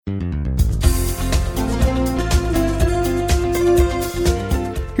Here's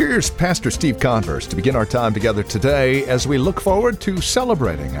Pastor Steve Converse to begin our time together today as we look forward to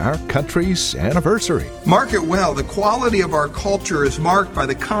celebrating our country's anniversary. Mark it well. The quality of our culture is marked by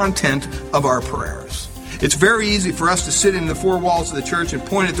the content of our prayers. It's very easy for us to sit in the four walls of the church and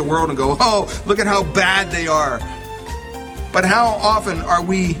point at the world and go, oh, look at how bad they are. But how often are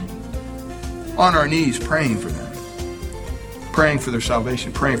we on our knees praying for them? Praying for their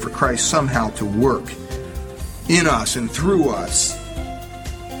salvation, praying for Christ somehow to work in us and through us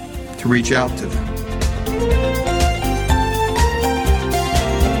to reach out to them.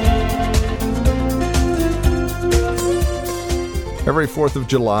 Every 4th of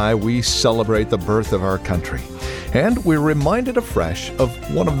July, we celebrate the birth of our country. And we're reminded afresh of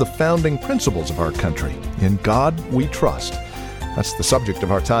one of the founding principles of our country. In God we trust. That's the subject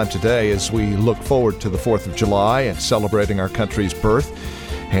of our time today as we look forward to the 4th of July and celebrating our country's birth.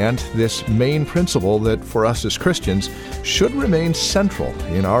 And this main principle that for us as Christians should remain central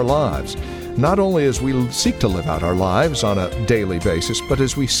in our lives, not only as we seek to live out our lives on a daily basis, but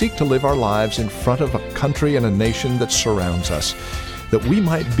as we seek to live our lives in front of a country and a nation that surrounds us, that we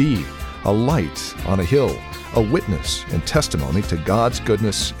might be a light on a hill, a witness and testimony to God's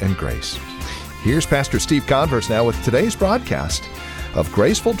goodness and grace. Here's Pastor Steve Converse now with today's broadcast of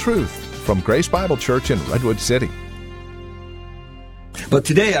Graceful Truth from Grace Bible Church in Redwood City. But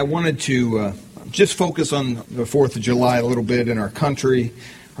today I wanted to just focus on the 4th of July a little bit in our country,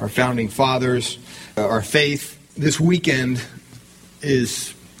 our founding fathers, our faith. This weekend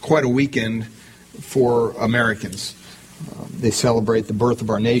is quite a weekend for Americans. They celebrate the birth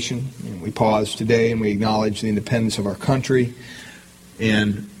of our nation. And we pause today and we acknowledge the independence of our country.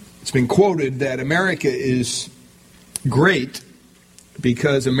 And it's been quoted that America is great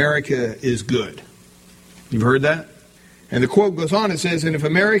because America is good. You've heard that? And the quote goes on, it says, and if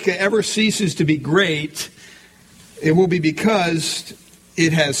America ever ceases to be great, it will be because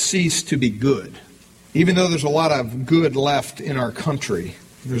it has ceased to be good. Even though there's a lot of good left in our country,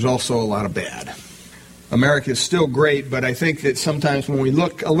 there's also a lot of bad. America is still great, but I think that sometimes when we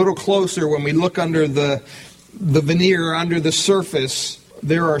look a little closer, when we look under the veneer, under the surface,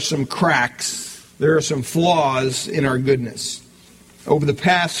 there are some cracks, there are some flaws in our goodness. Over the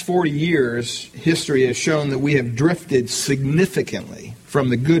past 40 years, history has shown that we have drifted significantly from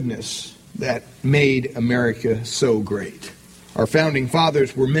the goodness that made America so great. Our founding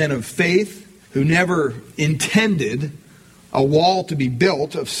fathers were men of faith who never intended a wall to be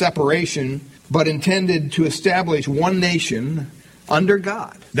built of separation, but intended to establish one nation under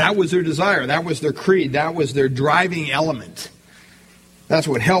God. That was their desire. That was their creed. That was their driving element. That's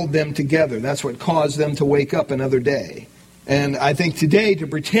what held them together. That's what caused them to wake up another day. And I think today to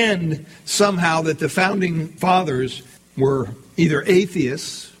pretend somehow that the founding fathers were either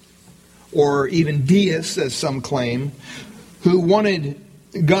atheists or even deists, as some claim, who wanted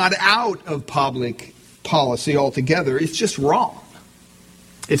God out of public policy altogether, it's just wrong.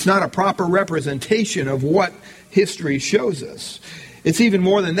 It's not a proper representation of what history shows us. It's even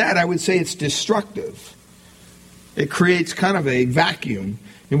more than that. I would say it's destructive. It creates kind of a vacuum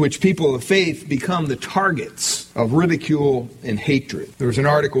in which people of faith become the targets of ridicule and hatred. There was an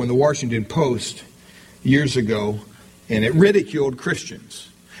article in the Washington Post years ago, and it ridiculed Christians.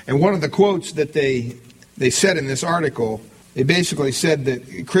 And one of the quotes that they said in this article, they basically said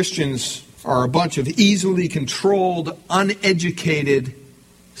that Christians are a bunch of easily controlled, uneducated,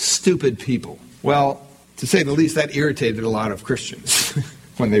 stupid people. Well, to say the least, that irritated a lot of Christians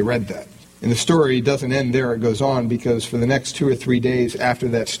when they read that. And the story doesn't end there. It goes on because for the next 2 or 3 days after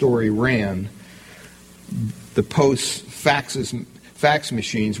that story ran, the Post's fax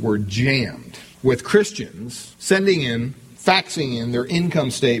machines were jammed with Christians faxing in their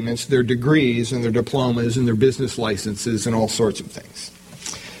income statements, their degrees and their diplomas and their business licenses and all sorts of things.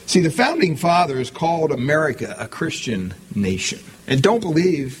 See, the Founding Fathers called America a Christian nation. And don't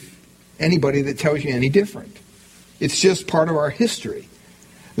believe anybody that tells you any different. It's just part of our history.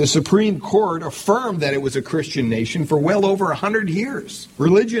 The Supreme Court affirmed that it was a Christian nation for well over 100 years.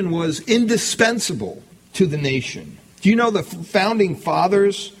 Religion was indispensable to the nation. Do you know the Founding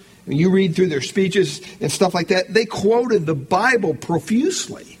Fathers, when you read through their speeches and stuff like that, they quoted the Bible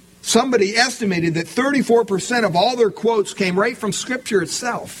profusely. Somebody estimated that 34% of all their quotes came right from Scripture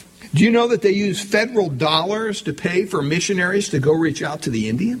itself. Do you know that they use federal dollars to pay for missionaries to go reach out to the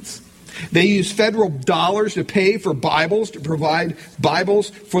Indians? They use federal dollars to pay for Bibles, to provide Bibles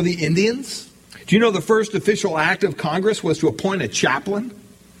for the Indians. Do you know the first official act of Congress was to appoint a chaplain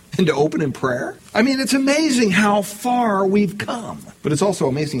and to open in prayer? I mean, it's amazing how far we've come. But it's also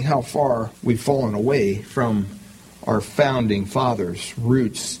amazing how far we've fallen away from our founding fathers'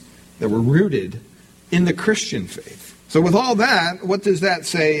 roots that were rooted in the Christian faith. So with all that, what does that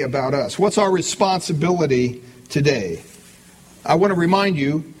say about us? What's our responsibility today? I want to remind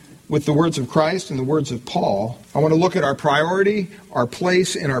you, with the words of Christ and the words of Paul, I want to look at our priority, our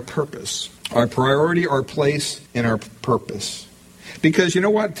place, and our purpose. Our priority, our place, and our purpose. Because you know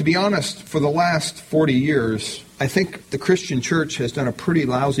what? To be honest, for the last 40 years, I think the Christian church has done a pretty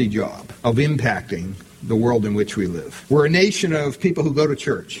lousy job of impacting the world in which we live. We're a nation of people who go to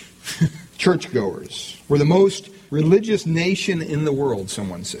church, churchgoers. We're the most religious nation in the world,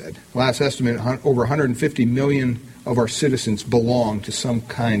 someone said. Last estimate, over 150 million of our citizens belong to some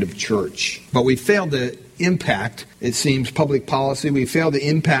kind of church. But we failed to impact, it seems, public policy. We failed to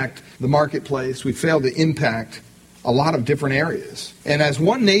impact the marketplace. We failed to impact a lot of different areas. And as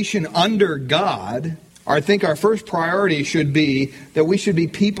one nation under God, I think our first priority should be that we should be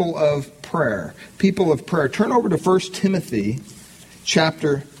people of prayer. People of prayer. Turn over to 1 Timothy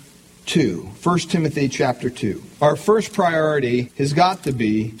chapter 2. 1 Timothy chapter 2. Our first priority has got to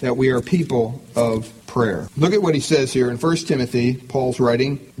be that we are people of prayer. Look at what he says here in 1 Timothy, Paul's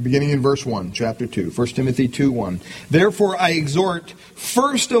writing, beginning in verse 1, chapter 2. 1 Timothy 2:1. Therefore I exhort,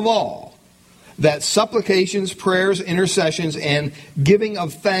 first of all, that supplications, prayers, intercessions, and giving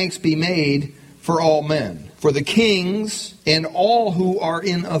of thanks be made for all men, for the kings and all who are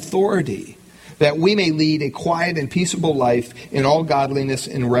in authority, that we may lead a quiet and peaceable life in all godliness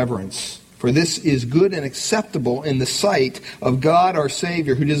and reverence. For this is good and acceptable in the sight of God our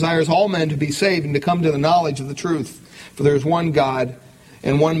Savior, who desires all men to be saved and to come to the knowledge of the truth. For there is one God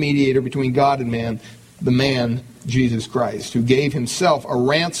and one mediator between God and man, the man Jesus Christ, who gave himself a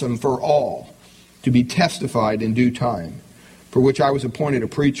ransom for all, to be testified in due time, for which I was appointed a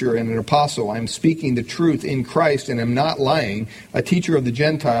preacher and an apostle. I am speaking the truth in Christ and am not lying, a teacher of the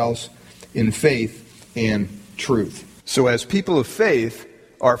Gentiles in faith and truth. So as people of faith,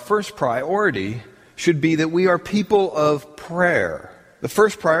 our first priority should be that we are people of prayer. The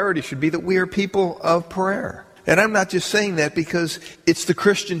first priority should be that we are people of prayer. And I'm not just saying that because it's the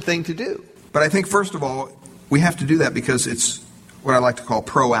Christian thing to do. But I think, first of all, we have to do that because it's what I like to call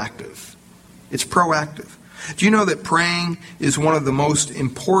proactive. It's proactive. Do you know that praying is one of the most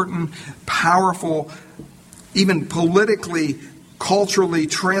important, powerful, even politically, culturally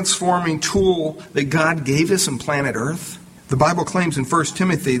transforming tool that God gave us on planet Earth? The Bible claims in 1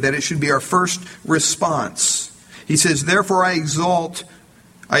 Timothy that it should be our first response. He says, therefore I exhort,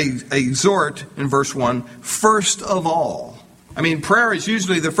 in verse 1, first of all. I mean, prayer is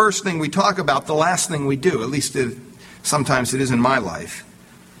usually the first thing we talk about, the last thing we do. At least sometimes it is in my life.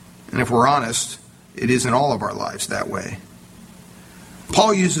 And if we're honest, it is in all of our lives that way.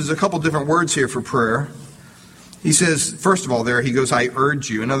 Paul uses a couple different words here for prayer. He says, first of all there, he goes, I urge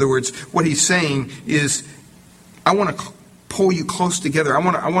you. In other words, what he's saying is, I want to pull you close together. I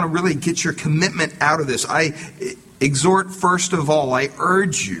want to really get your commitment out of this. I exhort, first of all, I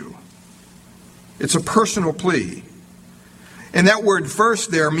urge you. It's a personal plea. And that word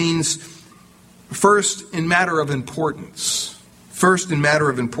first there means first in matter of importance. First in matter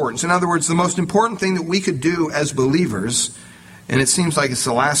of importance. In other words, the most important thing that we could do as believers, and it seems like it's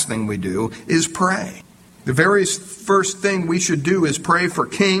the last thing we do, is pray. The very first thing we should do is pray for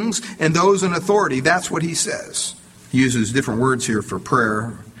kings and those in authority. That's what he says. He uses different words here for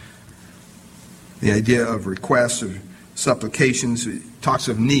prayer. The idea of requests or supplications, it talks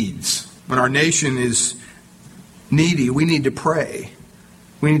of needs. When our nation is needy, we need to pray.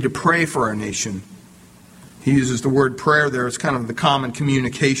 We need to pray for our nation. He uses the word prayer there. It's kind of the common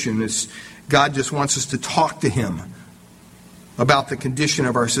communication. God just wants us to talk to him about the condition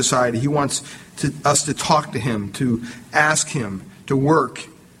of our society. He wants us to talk to him, to ask him to work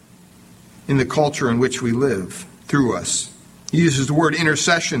in the culture in which we live through us. He uses the word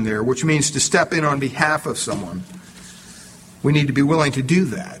intercession there, which means to step in on behalf of someone. We need to be willing to do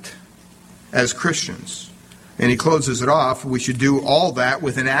that as Christians. And he closes it off, we should do all that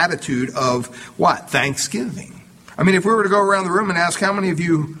with an attitude of what? Thanksgiving. I mean, if we were to go around the room and ask how many of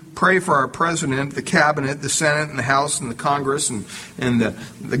you pray for our president, the cabinet, the Senate, and the House, and the Congress, and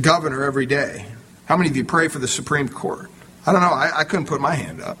the governor every day, how many of you pray for the Supreme Court? I don't know. I couldn't put my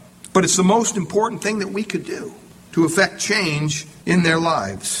hand up. But it's the most important thing that we could do to affect change in their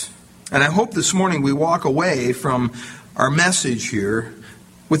lives. And I hope this morning we walk away from our message here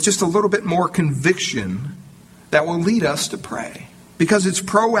with just a little bit more conviction that will lead us to pray. Because it's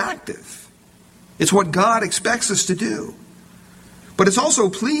proactive. It's what God expects us to do. But it's also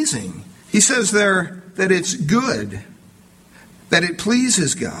pleasing. He says there that it's good, that it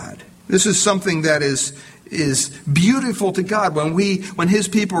pleases God. This is something that is is beautiful to God when His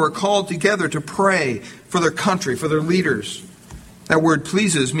people are called together to pray for their country, for their leaders. That word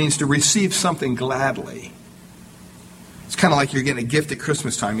pleases means to receive something gladly. It's kind of like you're getting a gift at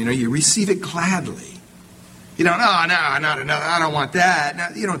Christmas time. You receive it gladly. You don't, no, not another, I don't want that. No,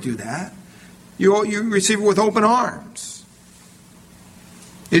 you don't do that. You receive it with open arms.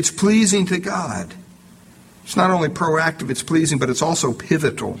 It's pleasing to God. It's not only proactive, it's pleasing, but it's also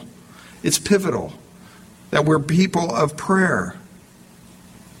pivotal. It's pivotal that we're people of prayer.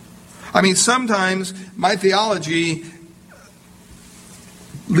 I mean, sometimes my theology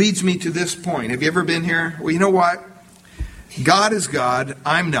leads me to this point. Have you ever been here? Well, you know what? God is God.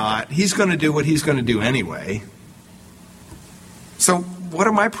 I'm not. He's going to do what He's going to do anyway. So what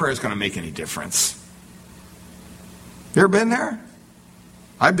are my prayers going to make any difference? You ever been there?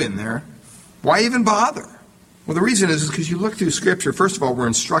 I've been there. Why even bother? Well, the reason is because you look through Scripture. First of all, we're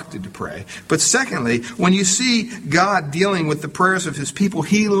instructed to pray. But secondly, when you see God dealing with the prayers of His people,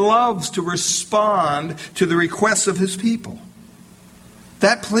 He loves to respond to the requests of His people.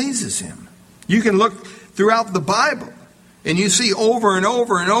 That pleases Him. You can look throughout the Bible, and you see over and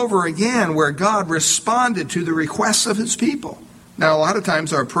over and over again where God responded to the requests of His people. Now, a lot of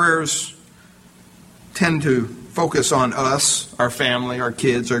times our prayers tend to focus on us, our family, our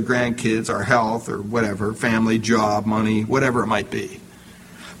kids, our grandkids, our health, or whatever, family, job, money, whatever it might be.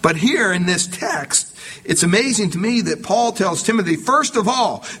 But here in this text, it's amazing to me that Paul tells Timothy, first of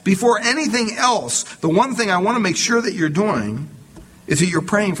all, before anything else, the one thing I want to make sure that you're doing is that you're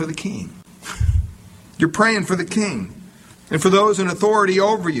praying for the king. You're praying for the king and for those in authority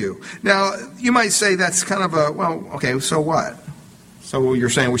over you. Now, you might say that's kind of okay, so what? So you're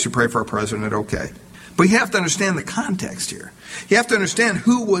saying we should pray for our president, okay. But you have to understand the context here. You have to understand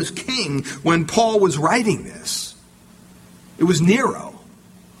who was king when Paul was writing this. It was Nero.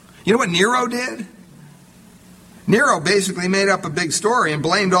 You know what Nero did? Nero basically made up a big story and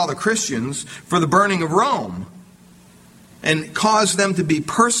blamed all the Christians for the burning of Rome and caused them to be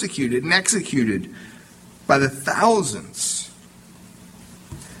persecuted and executed by the thousands.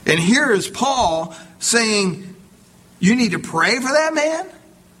 And here is Paul saying, you need to pray for that man?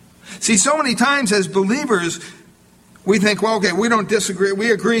 See, so many times as believers, we think, well, okay, we don't disagree.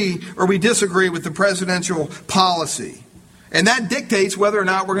 We agree or we disagree with the presidential policy. And that dictates whether or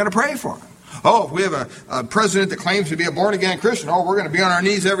not we're going to pray for him. Oh, if we have a president that claims to be a born-again Christian, we're going to be on our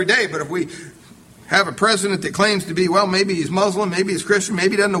knees every day. But if we have a president that claims to be, maybe he's Muslim, maybe he's Christian,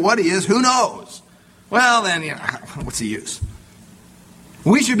 maybe he doesn't know what he is, who knows? Well, then, what's the use?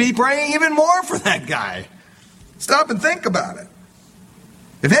 We should be praying even more for that guy. Stop and think about it.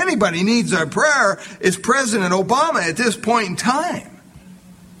 If anybody needs our prayer, it's President Obama at this point in time.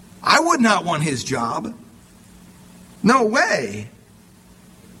 I would not want his job. No way.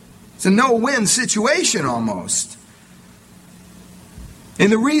 It's a no-win situation almost.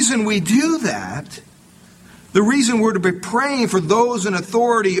 And the reason we do that, the reason we're to be praying for those in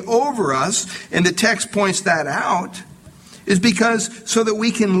authority over us, and the text points that out, is because so that we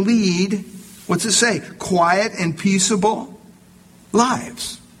can lead, what's it say? Quiet and peaceable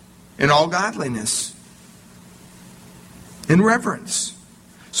lives in all godliness and reverence.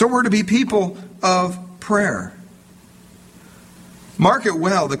 So we're to be people of prayer. Mark it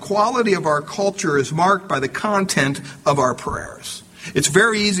well. The quality of our culture is marked by the content of our prayers. It's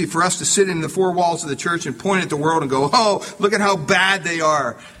very easy for us to sit in the four walls of the church and point at the world and go, oh, look at how bad they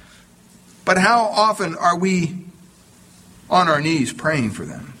are. But how often are we on our knees praying for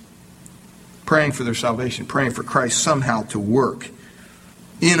them? Praying for their salvation, praying for Christ somehow to work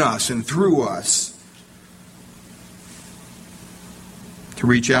in us and through us to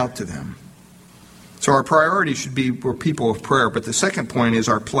reach out to them. So our priority should be we're people of prayer. But the second point is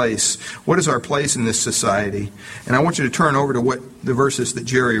our place. What is our place in this society? And I want you to turn over to the verses that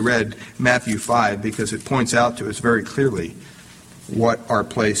Jerry read, Matthew 5, because it points out to us very clearly what our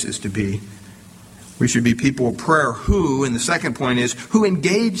place is to be. We should be people of prayer who, and the second point is, who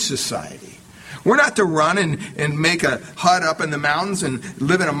engage society. We're not to run and make a hut up in the mountains and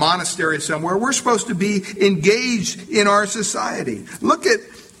live in a monastery somewhere. We're supposed to be engaged in our society. Look at,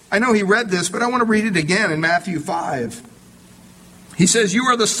 I know he read this, but I want to read it again in Matthew 5. He says, you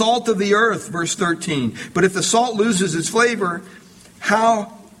are the salt of the earth, verse 13. But if the salt loses its flavor,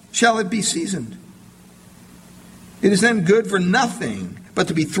 how shall it be seasoned? It is then good for nothing but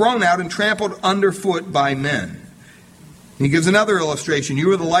to be thrown out and trampled underfoot by men. He gives another illustration.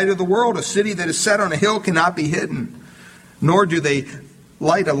 You are the light of the world. A city that is set on a hill cannot be hidden. Nor do they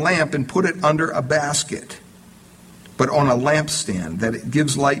light a lamp and put it under a basket, but on a lampstand, that it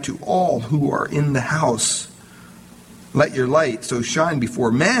gives light to all who are in the house. Let your light so shine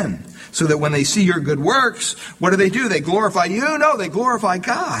before men, so that when they see your good works, what do? They glorify you? No, they glorify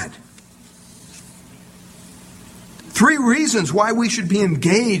God. 3 reasons why we should be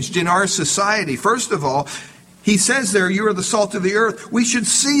engaged in our society. First of all, he says there, you are the salt of the earth. We should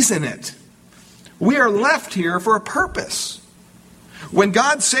season it. We are left here for a purpose. When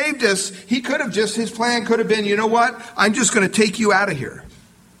God saved us, his plan could have been, you know what? I'm just going to take you out of here.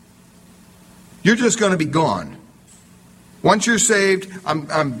 You're just going to be gone. Once you're saved, I'm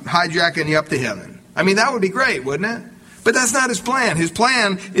hijacking you up to heaven. I mean, that would be great, wouldn't it? But that's not his plan. His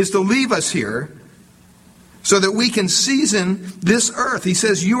plan is to leave us here so that we can season this earth. He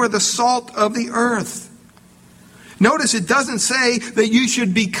says, you are the salt of the earth. Notice it doesn't say that you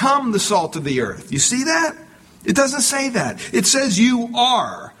should become the salt of the earth. You see that? It doesn't say that. It says you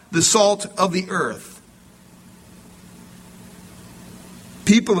are the salt of the earth.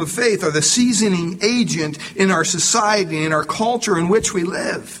 People of faith are the seasoning agent in our society, in our culture in which we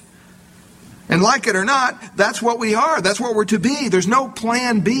live. And like it or not, that's what we are. That's what we're to be. There's no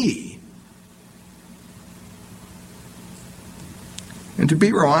plan B. And to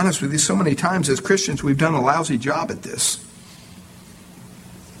be real honest with you, so many times as Christians, we've done a lousy job at this.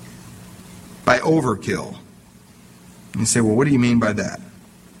 By overkill. And you say, well, what do you mean by that?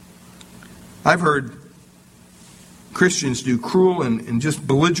 I've heard Christians do cruel and just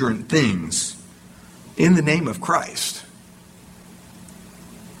belligerent things in the name of Christ.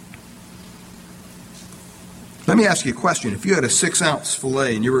 Let me ask you a question. If you had a 6-ounce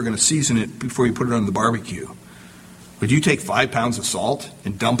filet and you were going to season it before you put it on the barbecue, would you take 5 pounds of salt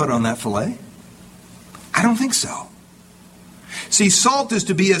and dump it on that filet? I don't think so. See, salt is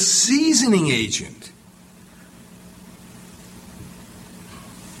to be a seasoning agent.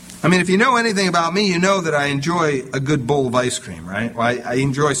 I mean, if you know anything about me, you know that I enjoy a good bowl of ice cream, right? Well, I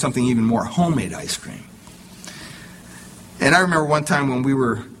enjoy something even more, homemade ice cream. And I remember one time when we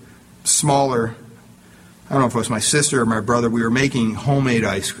were smaller, I don't know if it was my sister or my brother, we were making homemade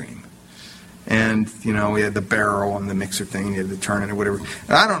ice cream. And, you know, we had the barrel and the mixer thing, and you had to turn it or whatever.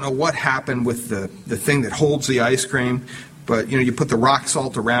 And I don't know what happened with the thing that holds the ice cream, but, you know, you put the rock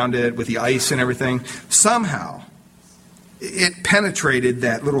salt around it with the ice and everything. Somehow, it penetrated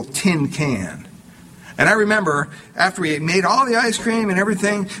that little tin can. And I remember after we had made all the ice cream and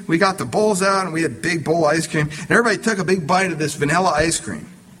everything, we got the bowls out and we had big bowl ice cream. And everybody took a big bite of this vanilla ice cream.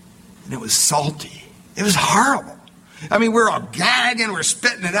 And it was salty. It was horrible. I mean, we're all gagging, we're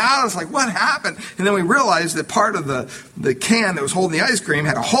spitting it out. It's like, what happened? And then we realized that part of the can that was holding the ice cream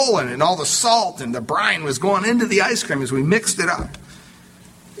had a hole in it, and all the salt and the brine was going into the ice cream as we mixed it up.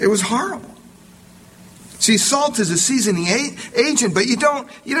 It was horrible. See, salt is a seasoning agent, but you don't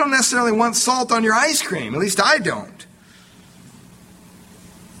necessarily want salt on your ice cream. At least I don't.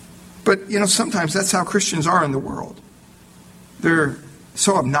 But, you know, sometimes that's how Christians are in the world. They're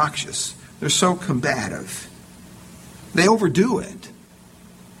so obnoxious. They're so combative. They overdo it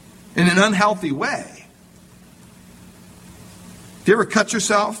in an unhealthy way. Have you ever cut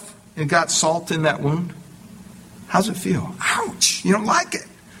yourself and got salt in that wound? How's it feel? Ouch! You don't like it.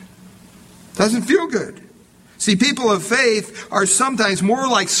 Doesn't feel good. See, people of faith are sometimes more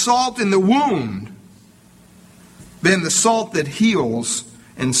like salt in the wound than the salt that heals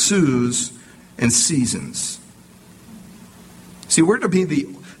and soothes and seasons. See, we're to be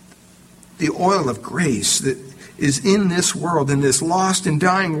the oil of grace that is in this world, in this lost and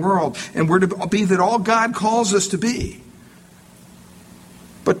dying world, and we're to be that all God calls us to be.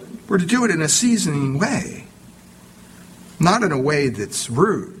 But we're to do it in a seasoning way, not in a way that's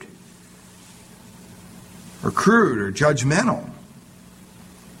rude or crude or judgmental.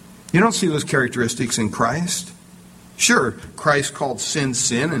 You don't see those characteristics in Christ. Sure, Christ called sin,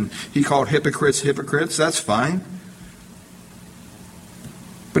 sin, and he called hypocrites, hypocrites. That's fine.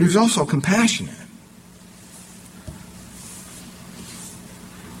 But he was also compassionate.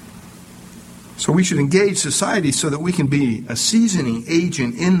 So we should engage society so that we can be a seasoning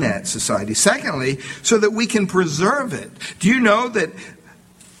agent in that society. Secondly, so that we can preserve it. Do you know that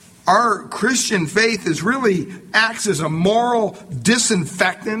our Christian faith really acts as a moral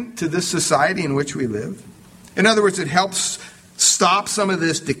disinfectant to this society in which we live? In other words, it helps stop some of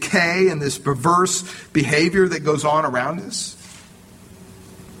this decay and this perverse behavior that goes on around us.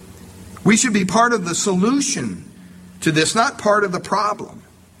 We should be part of the solution to this, not part of the problem.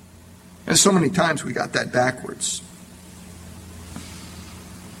 And so many times we got that backwards.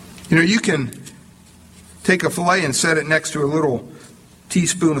 You know, you can take a filet and set it next to a little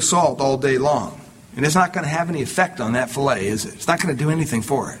teaspoon of salt all day long. And it's not going to have any effect on that filet, is it? It's not going to do anything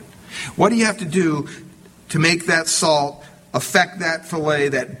for it. What do you have to do to make that salt affect that fillet,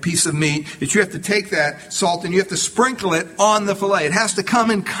 that piece of meat, is you have to take that salt and you have to sprinkle it on the fillet. It has to come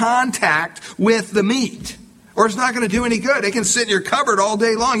in contact with the meat, or it's not going to do any good. It can sit in your cupboard all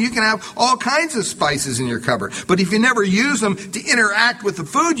day long. You can have all kinds of spices in your cupboard. But if you never use them to interact with the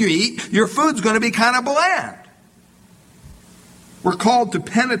food you eat, your food's going to be kind of bland. We're called to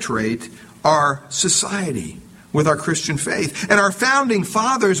penetrate our society with our Christian faith. And our founding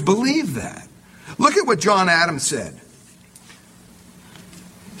fathers believed that. Look at what John Adams said.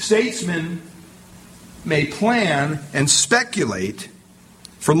 Statesmen may plan and speculate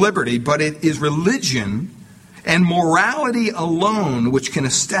for liberty, but it is religion and morality alone which can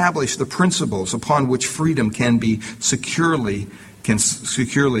establish the principles upon which freedom can securely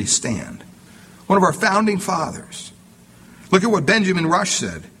stand. One of our founding fathers. Look at what Benjamin Rush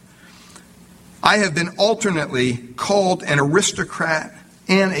said. I have been alternately called an aristocrat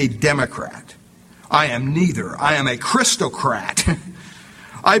and a democrat. I am neither. I am a Christocrat.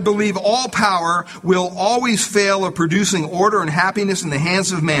 I believe all power will always fail of producing order and happiness in the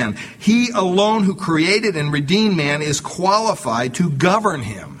hands of man. He alone who created and redeemed man is qualified to govern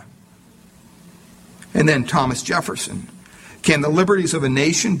him. And then Thomas Jefferson. Can the liberties of a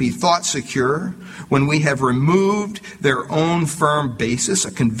nation be thought secure when we have removed their own firm basis,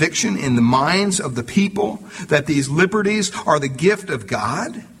 a conviction in the minds of the people that these liberties are the gift of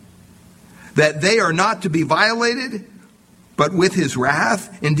God, that they are not to be violated, but with his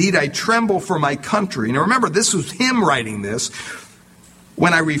wrath? Indeed, I tremble for my country. Now remember, this was him writing this.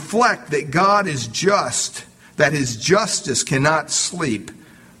 When I reflect that God is just, that his justice cannot sleep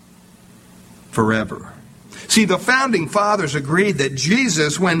forever. See, the founding fathers agreed that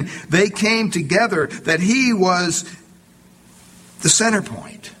Jesus, when they came together, that he was the center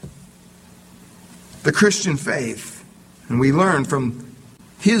point. The Christian faith. And we learn from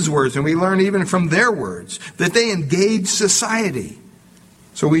his words, and we learn even from their words, that they engage society.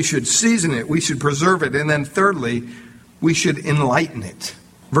 So we should season it, we should preserve it, and then thirdly, we should enlighten it.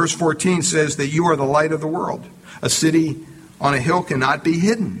 Verse 14 says that you are the light of the world. A city on a hill cannot be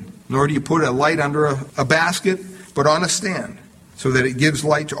hidden, nor do you put a light under a basket, but on a stand, so that it gives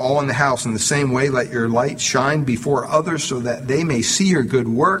light to all in the house. In the same way, let your light shine before others, so that they may see your good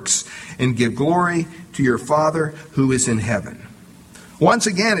works and give glory to your Father who is in heaven. Once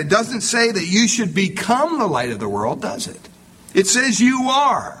again, it doesn't say that you should become the light of the world, does it? It says you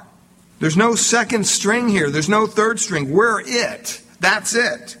are. There's no second string here. There's no third string. We're it. That's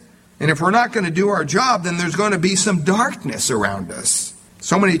it. And if we're not going to do our job, then there's going to be some darkness around us.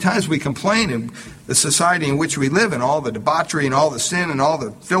 So many times we complain in the society in which we live, and all the debauchery and all the sin and all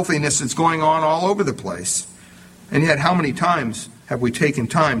the filthiness that's going on all over the place. And yet, how many times have we taken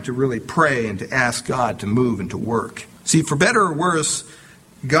time to really pray and to ask God to move and to work? See, for better or worse,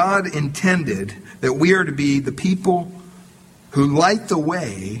 God intended that we are to be the people who light the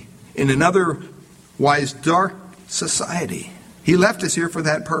way in an otherwise dark society. He left us here for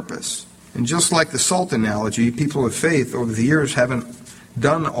that purpose. And just like the salt analogy, people of faith over the years haven't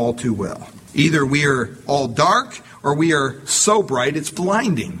done all too well. Either we are all dark or we are so bright it's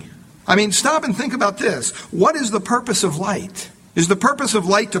blinding. I mean, stop and think about this. What is the purpose of light? Is the purpose of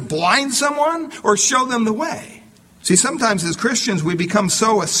light to blind someone or show them the way? See, sometimes as Christians we become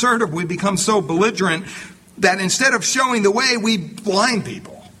so assertive, we become so belligerent that instead of showing the way, we blind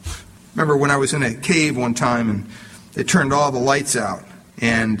people. Remember when I was in a cave one time and they turned all the lights out,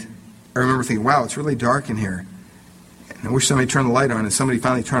 and I remember thinking, wow, it's really dark in here. And I wish somebody turned the light on, and somebody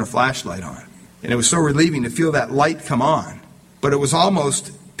finally turned a flashlight on. And it was so relieving to feel that light come on. But it was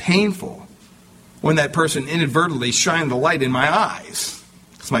almost painful when that person inadvertently shined the light in my eyes.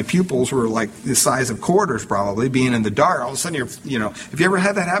 Because my pupils were like the size of quarters probably, being in the dark. All of a sudden, if you ever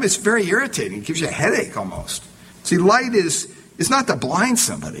had that habit, it's very irritating. It gives you a headache almost. See, light is not to blind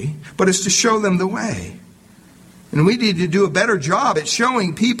somebody, but it's to show them the way. And we need to do a better job at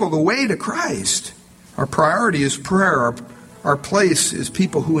showing people the way to Christ. Our priority is prayer. Our place is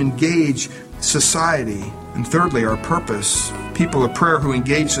people who engage society. And thirdly, our purpose, people of prayer who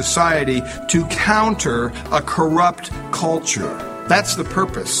engage society to counter a corrupt culture. That's the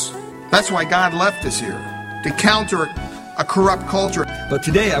purpose. That's why God left us here, to counter a corrupt culture. But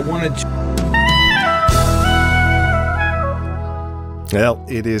today I wanted to... Well,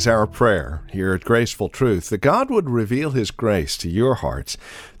 it is our prayer here at Graceful Truth that God would reveal His grace to your hearts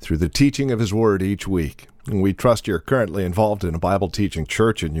through the teaching of His Word each week. And we trust you're currently involved in a Bible teaching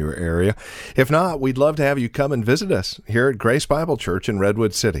church in your area. If not, we'd love to have you come and visit us here at Grace Bible Church in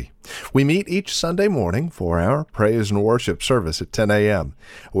Redwood City. We meet each Sunday morning for our praise and worship service at 10 a.m.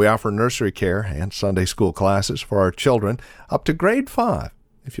 We offer nursery care and Sunday school classes for our children up to grade 5.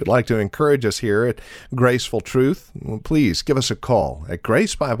 If you'd like to encourage us here at Graceful Truth, please give us a call at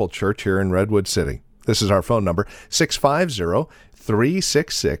Grace Bible Church here in Redwood City. This is our phone number,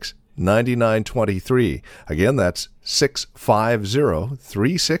 650-366-9923. Again, that's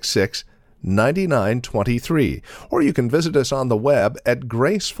 650-366-9923. Or you can visit us on the web at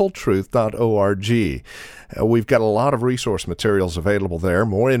gracefultruth.org. We've got a lot of resource materials available there,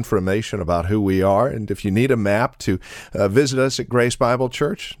 more information about who we are, and if you need a map to visit us at Grace Bible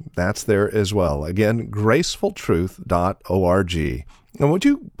Church, that's there as well. Again, gracefultruth.org. And would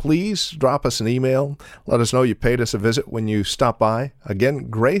you please drop us an email? Let us know you paid us a visit when you stop by. Again,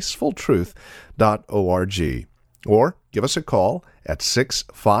 gracefultruth.org. Or give us a call at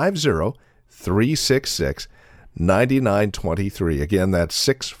 650-366-9923. Again, that's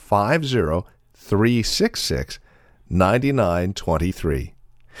 650-366-9923.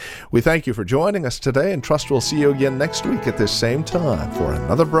 We thank you for joining us today and trust we'll see you again next week at this same time for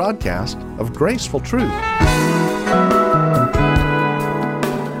another broadcast of Graceful Truth.